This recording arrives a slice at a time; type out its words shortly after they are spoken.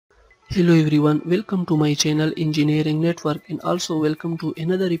Hello everyone, welcome to my channel Engineering Network, and also welcome to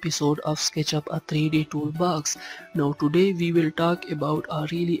another episode of Sketchup, a 3D toolbox. Now today we will talk about a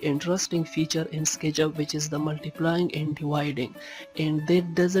really interesting feature in Sketchup, which is the multiplying and dividing. And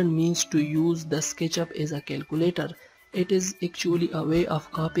that doesn't mean to use the Sketchup as a calculator. It is actually a way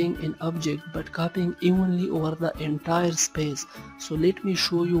of copying an object, but copying evenly over the entire space. So let me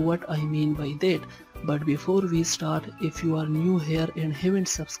show you what I mean by that. But before we start, if you are new here and haven't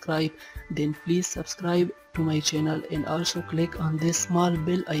subscribed, then please subscribe to my channel and also click on this small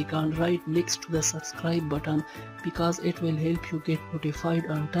bell icon right next to the subscribe button, because it will help you get notified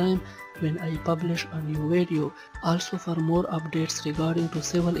on time when I publish a new video. Also, for more updates regarding to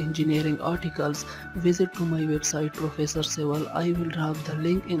civil engineering articles, visit to my website Professor Civil. I will drop the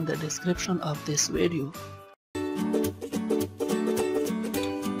link in the description of this video.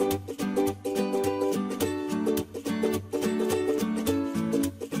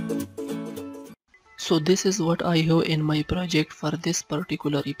 So this is what I have in my project for this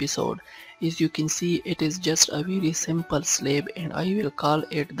particular episode. As you can see, it is just a very simple slab, and I will call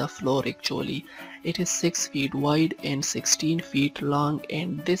it the floor actually. It is 6 feet wide and 16 feet long,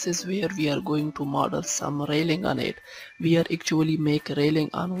 and this is where we are going to model some railing on it. We are actually make railing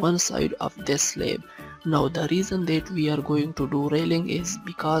on one side of this slab. Now the reason that we are going to do railing is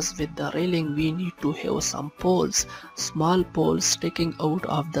because with the railing we need to have some poles, small poles sticking out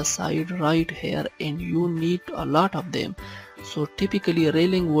of the side right here, and you need a lot of them. So typically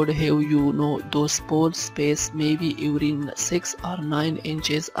railing would have those poles space maybe every 6 or 9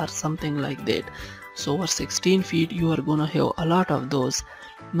 inches or something like that. So over 16 feet you are gonna have a lot of those.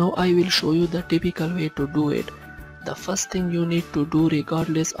 Now I will show you the typical way to do it. The first thing you need to do,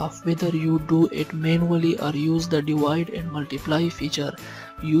 regardless of whether you do it manually or use the divide and multiply feature,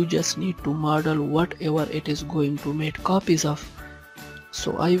 you just need to model whatever it is going to make copies of.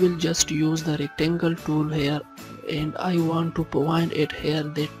 So I will just use the rectangle tool here, and I want to point it here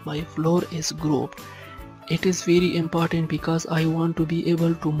that my floor is grouped. It is very important because I want to be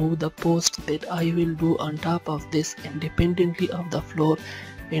able to move the post that I will do on top of this independently of the floor.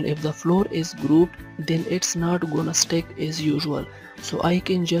 And if the floor is grouped, then it's not gonna stick as usual. So I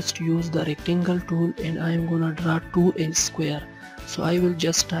can just use the rectangle tool, and I am gonna draw 2-inch square. So I will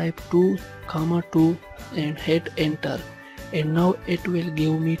just type 2, 2 and hit enter, and now it will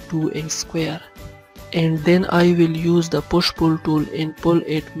give me 2-inch square. And then I will use the push pull tool and pull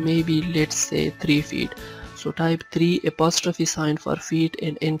it maybe, let's say, 3 feet. So type 3 apostrophe sign for feet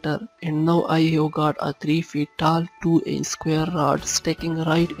and enter, and now I have got a 3 feet tall 2-inch square rod sticking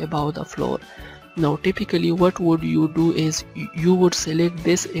right above the floor. Now typically what would you do is you would select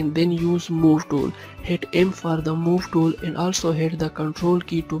this and then use move tool, hit M for the move tool, and also hit the control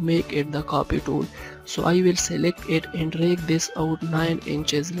key to make it the copy tool. So I will select it and drag this out 9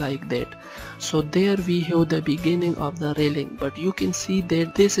 inches like that. So there we have the beginning of the railing, but you can see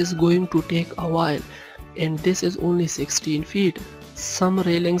that this is going to take a while, and this is only 16 feet. Some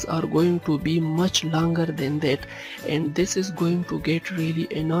railings are going to be much longer than that, and this is going to get really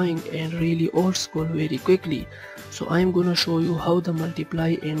annoying and really old school very quickly. So I'm gonna show you how the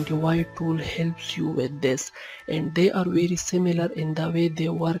multiply and divide tool helps you with this, and they are very similar in the way they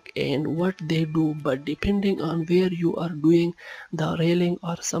work and what they do, but depending on where you are doing the railing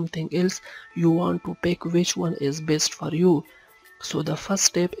or something else, you want to pick which one is best for you. So the first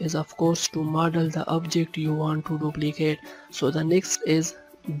step is of course to model the object you want to duplicate. So the next is,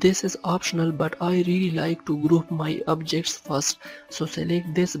 this is optional, but I really like to group my objects first. So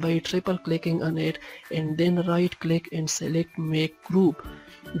select this by triple clicking on it, and then right click and select make group.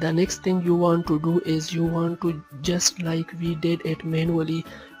 The next thing you want to do is you want to, just like we did it manually,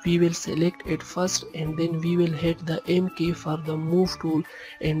 we will select it first, and then we will hit the M key for the move tool,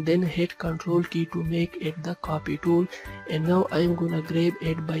 and then hit control key to make it the copy tool. And now I am gonna grab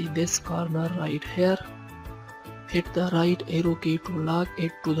it by this corner right here, hit the right arrow key to lock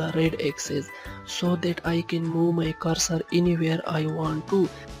it to the red axis so that I can move my cursor anywhere I want to,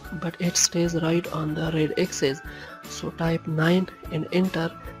 but it stays right on the red axis. So type 9 and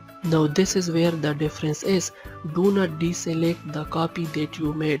enter. Now this is where the difference is. Do not deselect the copy that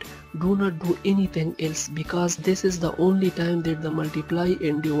you made. Do not do anything else, because this is the only time that the multiply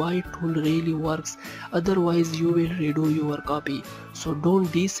and divide tool really works. Otherwise you will redo your copy. So don't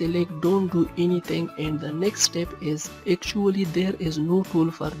deselect, don't do anything. And the next step is, actually there is no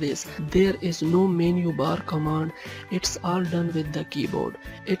tool for this. There is no menu bar command. It's all done with the keyboard.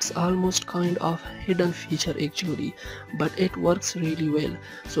 It's almost kind of hidden feature actually, but it works really well.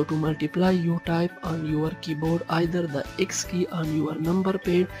 So to multiply, you type on your keyboard either the X key on your number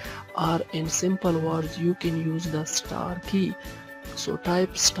pad, or in simple words you can use the star key. So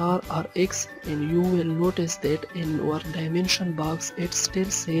type star or X and you will notice that in our dimension box it still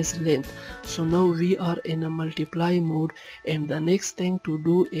says length. So now we are in a multiply mode, and the next thing to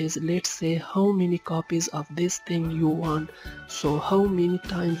do is, let's say how many copies of this thing you want. So how many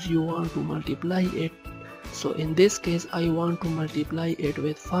times you want to multiply it. So in this case I want to multiply it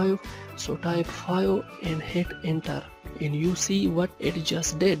with 5. So type 5 and hit enter. And you see what it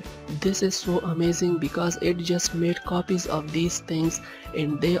just did. This is so amazing because it just made copies of these things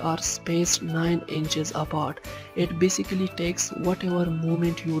and they are spaced 9 inches apart. It basically takes whatever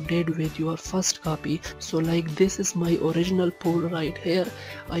movement you did with your first copy. So like this is my original pole right here.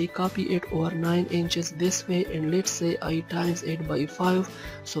 I copy it over 9 inches this way, and let's say I times it by 5.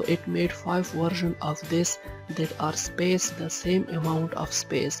 So it made 5 versions of this that are spaced the same amount of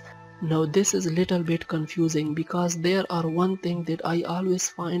space. Now this is a little bit confusing because there are one thing that I always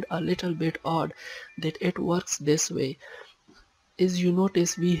find a little bit odd, that it works this way. As you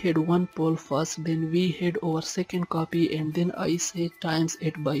notice, we had one pole first, then we had our second copy, and then I say times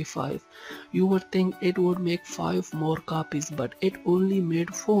it by 5. You would think it would make 5 more copies, but it only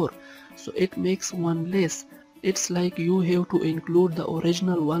made 4, so it makes one less. It's like you have to include the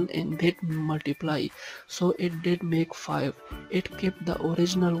original one and then multiply. So it did make 5. It kept the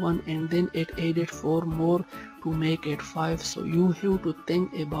original one and then it added 4 more to make it 5. So you have to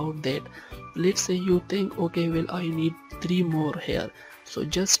think about that. Let's say you think, okay, well I need 3 more here. So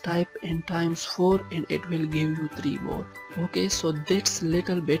just type in times 4 and it will give you 3 more. Okay, so that's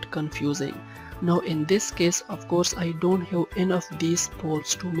little bit confusing. Now in this case, of course, I don't have enough these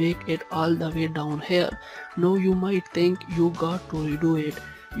poles to make it all the way down here. Now you might think you got to redo it,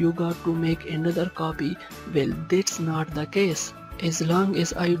 you got to make another copy. Well, that's not the case. As long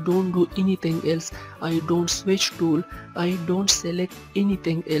as I don't do anything else, I don't switch tool, I don't select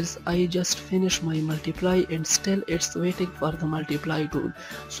anything else, I just finish my multiply and still it's waiting for the multiply tool.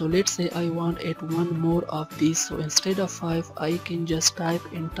 So let's say I want it one more of these, so instead of 5 I can just type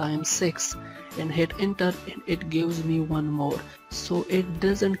in times 6 and hit enter and it gives me one more. So it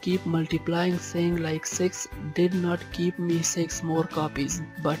doesn't keep multiplying, saying like 6 did not keep me 6 more copies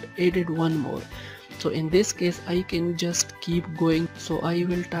but added one more. So in this case I can just keep going. So I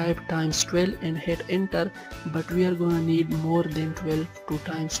will type times 12 and hit enter, but we are gonna need more than 12 to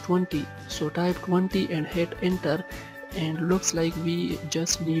times 20. So type 20 and hit enter, and looks like we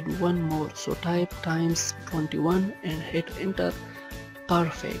just need one more. So type times 21 and hit enter.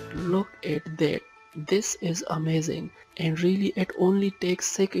 Perfect, look at that. This is amazing, and really it only takes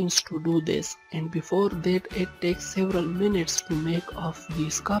seconds to do this, and before that it takes several minutes to make of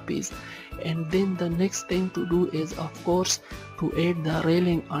these copies. And then the next thing to do is of course to add the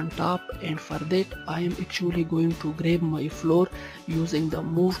railing on top, and for that I am actually going to grab my floor using the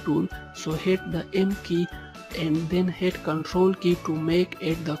move tool. So hit the M key and then hit Control key to make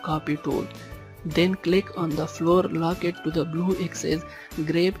it the copy tool. Then click on the floor, lock it to the blue axis,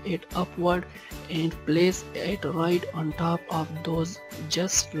 grab it upward and place it right on top of those,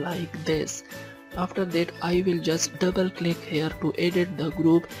 just like this. After that I will just double click here to edit the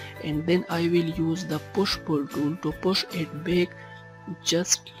group, and then I will use the push pull tool to push it back,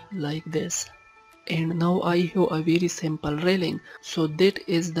 just like this. And now I have a very simple railing. So that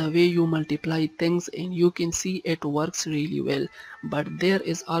is the way you multiply things, and you can see it works really well. But there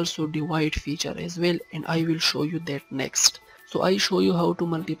is also divide feature as well, and I will show you that next. So I show you how to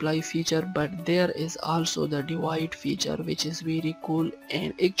multiply feature, but there is also the divide feature, which is very cool,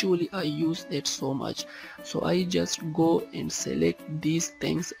 and actually I use that so much. So I just go and select these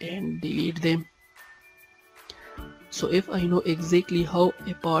things and delete them. So if I know exactly how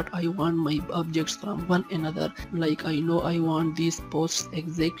apart I want my objects from one another, like I know I want these posts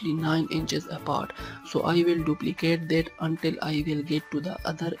exactly 9 inches apart, so I will duplicate that until I will get to the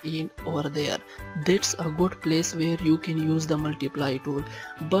other end over there. That's a good place where you can use the multiply tool.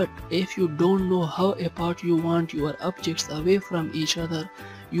 But if you don't know how apart you want your objects away from each other,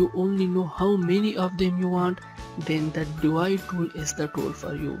 you only know how many of them you want, then the divide tool is the tool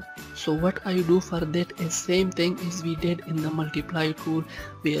for you. So what I do for that is same thing as we did in the multiply tool,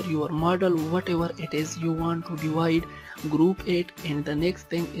 where your model, whatever it is you want to divide, group it, and the next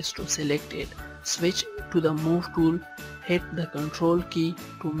thing is to select it. Switch to the move tool, hit the Control key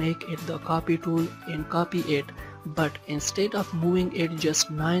to make it the copy tool and copy it. But instead of moving it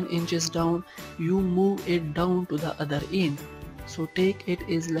just 9 inches down, you move it down to the other end. So take it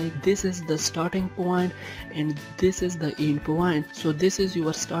is like this is the starting point and this is the end point. So this is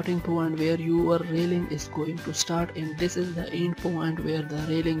your starting point where your railing is going to start, and this is the end point where the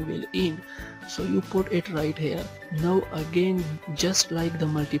railing will end. So you put it right here. Now again, just like the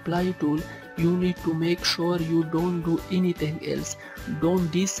multiply tool, You need to make sure you don't do anything else. Don't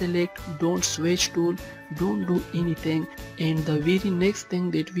deselect, don't switch tool, don't do anything. And the very next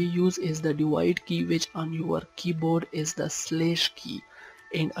thing that we use is the divide key, which on your keyboard is the slash key.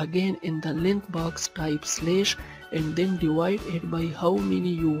 And again in the length box type slash and then divide it by how many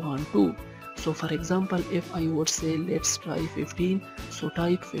you want to. So for example, if I would say let's try 15, so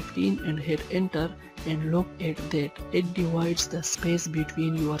type 15 and hit enter, and look at that, it divides the space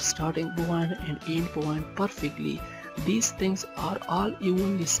between your starting point and end point perfectly. These things are all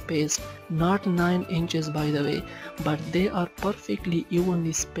evenly spaced, not 9 inches by the way, but they are perfectly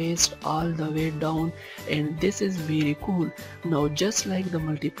evenly spaced all the way down, and this is very cool. Now just like the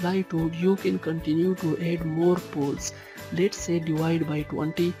multiply tool, you can continue to add more poles. Let's say divide by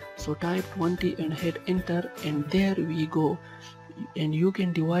 20, so type 20 and hit enter, and there we go. And you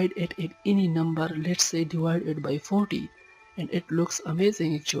can divide it at any number. Let's say divide it by 40, and it looks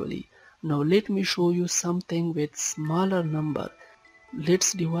amazing actually. Now let me show you something with smaller number.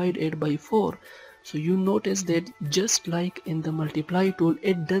 Let's divide it by 4. So you notice that just like in the multiply tool,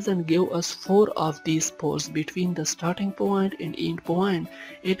 it doesn't give us 4 of these poles between the starting point and end point.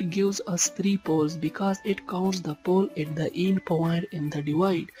 It gives us 3 poles because it counts the pole at the end point in the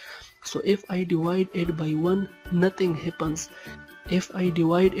divide. So if I divide it by 1, nothing happens. If I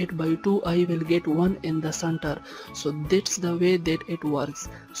divide it by 2, I will get 1 in the center. So that's the way that it works.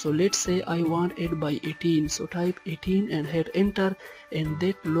 So let's say I want it by 18, so type 18 and hit enter, and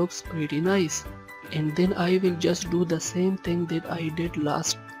that looks pretty nice. And then I will just do the same thing that I did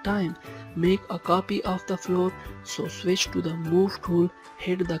last time. Make a copy of the floor, so switch to the move tool,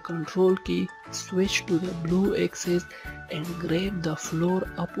 hit the control key, switch to the blue axis and grab the floor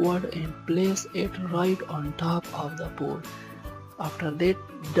upward and place it right on top of the pole. After that,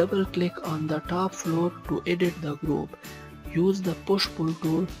 double click on the top floor to edit the group. Use the push pull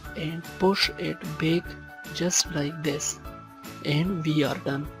tool and push it back just like this. And we are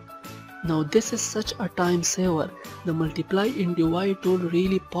done. Now this is such a time saver. The multiply and divide tool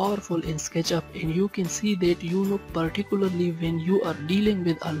really powerful in SketchUp, and you can see that particularly when you are dealing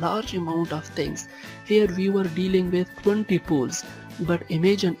with a large amount of things. Here we were dealing with 20 poles. But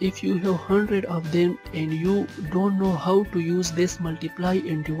imagine if you have 100 of them and you don't know how to use this multiply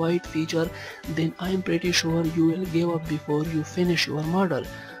and divide feature, then I am pretty sure you will give up before you finish your model.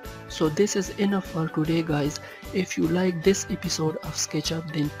 So this is enough for today guys. If you like this episode of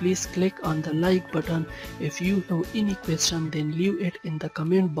SketchUp, then please click on the like button. If you have any question, then leave it in the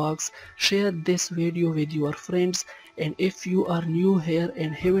comment box. Share this video with your friends, and if you are new here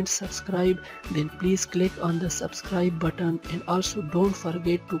and haven't subscribed, then please click on the subscribe button, and also don't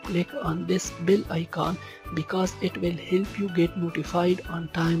forget to click on this bell icon because it will help you get notified on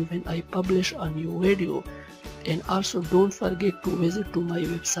time when I publish a new video. And also don't forget to visit to my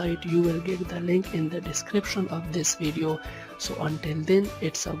website. You will get the link in the description of this video. So until then,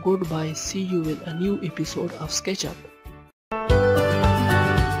 it's a goodbye. See you with a new episode of SketchUp.